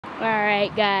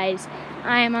Alright guys,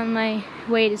 I am on my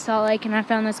way to Salt Lake and I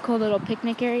found this cool little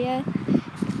picnic area,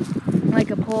 like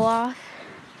a pull-off.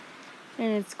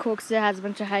 And it's cool because it has a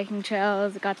bunch of hiking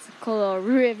trails. It got some cool little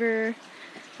river.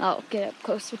 I'll get up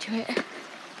closer to it.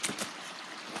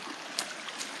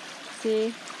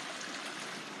 See?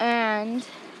 And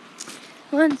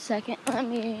one second, let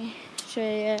me show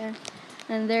you.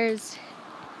 And there's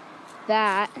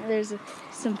that. There's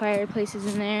some fireplaces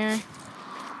in there.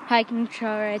 Hiking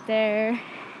trail right there.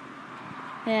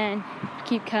 And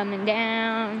keep coming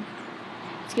down.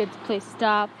 It's a good place to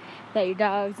stop. Let your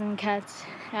dogs and cats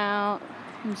out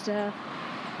and stuff.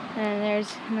 And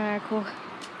there's another cool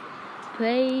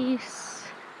place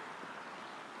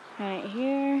right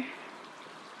here.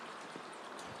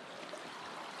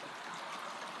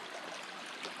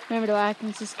 Remember to like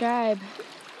and subscribe.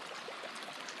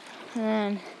 And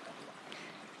then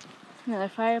another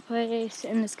fireplace.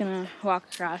 I'm just gonna walk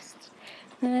across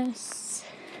this.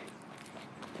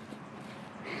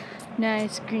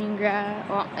 Nice green grass.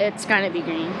 Well, it's gonna be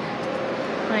green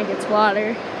when it gets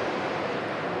water.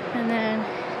 And then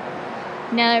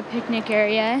another picnic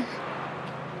area.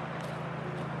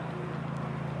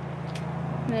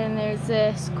 And then there's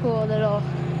this cool little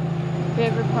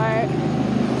river part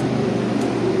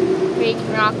where you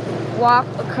can walk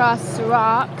across the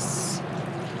rocks.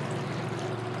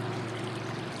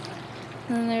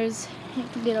 And then there's, you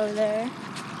can get over there.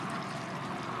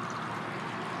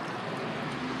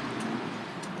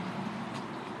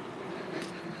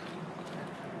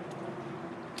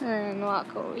 And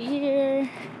walk over here.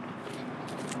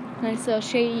 Nice little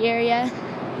shady area.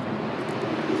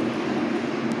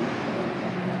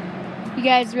 You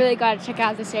guys really gotta check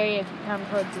out this area if you come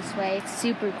towards this way. It's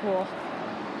super cool.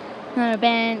 Another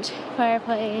bench,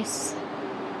 fireplace.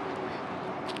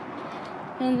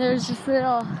 And there's this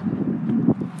little,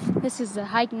 this is the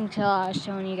hiking trail I was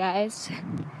showing you guys.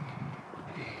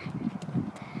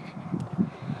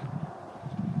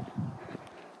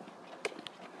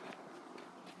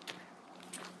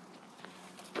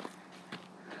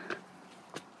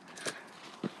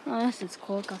 Oh, this is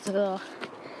cool. Got a little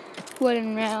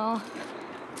wooden rail.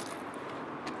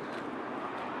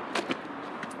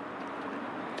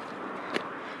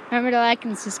 Remember to like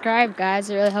and subscribe, guys.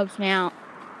 It really helps me out.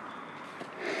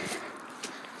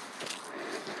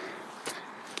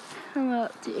 Come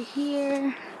up to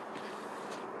here.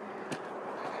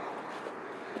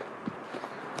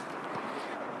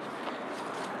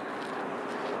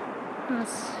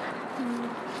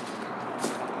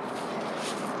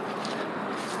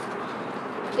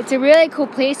 It's a really cool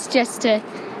place just to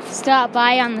stop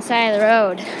by on the side of the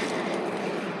road.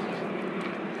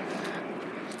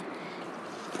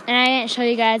 And I didn't show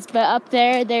you guys, but up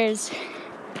there, there's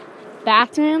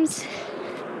bathrooms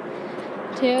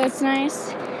too. It's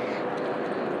nice.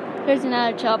 There's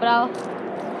another trail, but I'll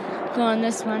go on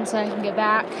this one so I can get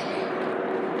back.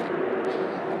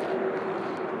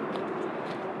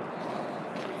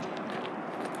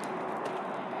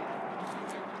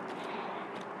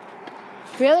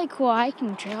 Really cool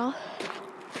hiking trail.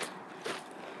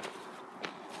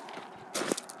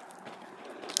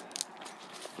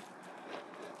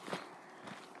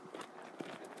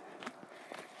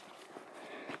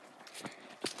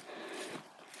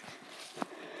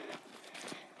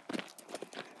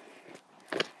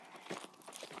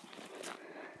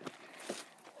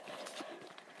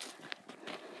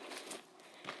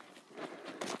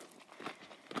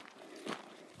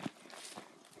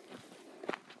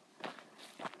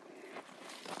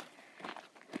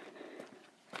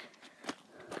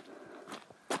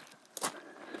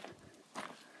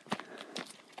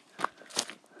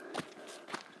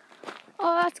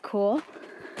 Oh, that's cool.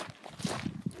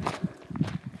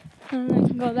 And I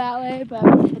can go that way, but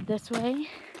I'm gonna head this way.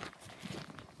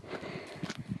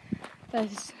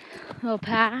 There's a little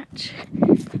patch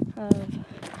of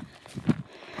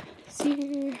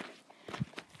cedar.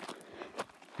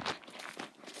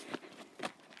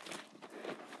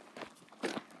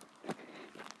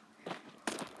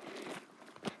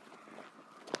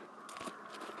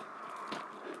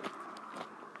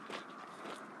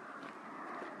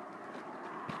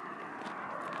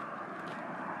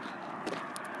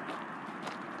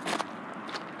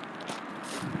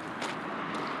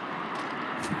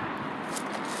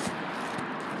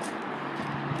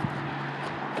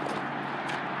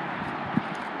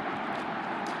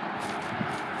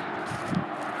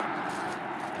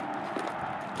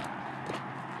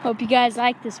 Hope you guys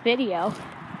like this video.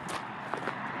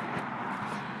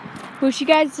 Wish you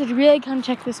guys would really come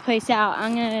check this place out.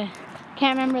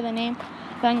 Can't remember the name,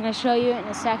 but I'm gonna show you it in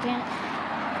a second.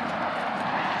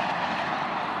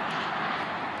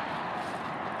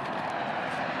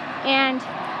 And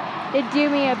it'd do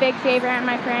me a big favor and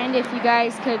my friend if you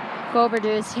guys could go over to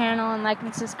his channel and like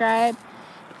and subscribe.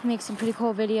 He makes some pretty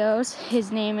cool videos.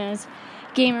 His name is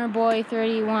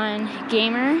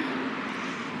GamerBoy31Gamer.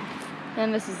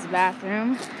 And this is the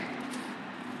bathroom.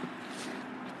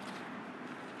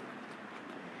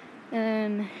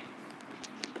 And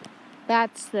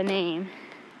that's the name.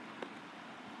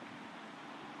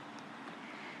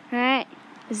 Alright,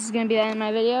 this is going to be the end of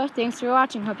my video. Thanks for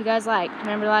watching. Hope you guys liked.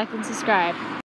 Remember to like and subscribe.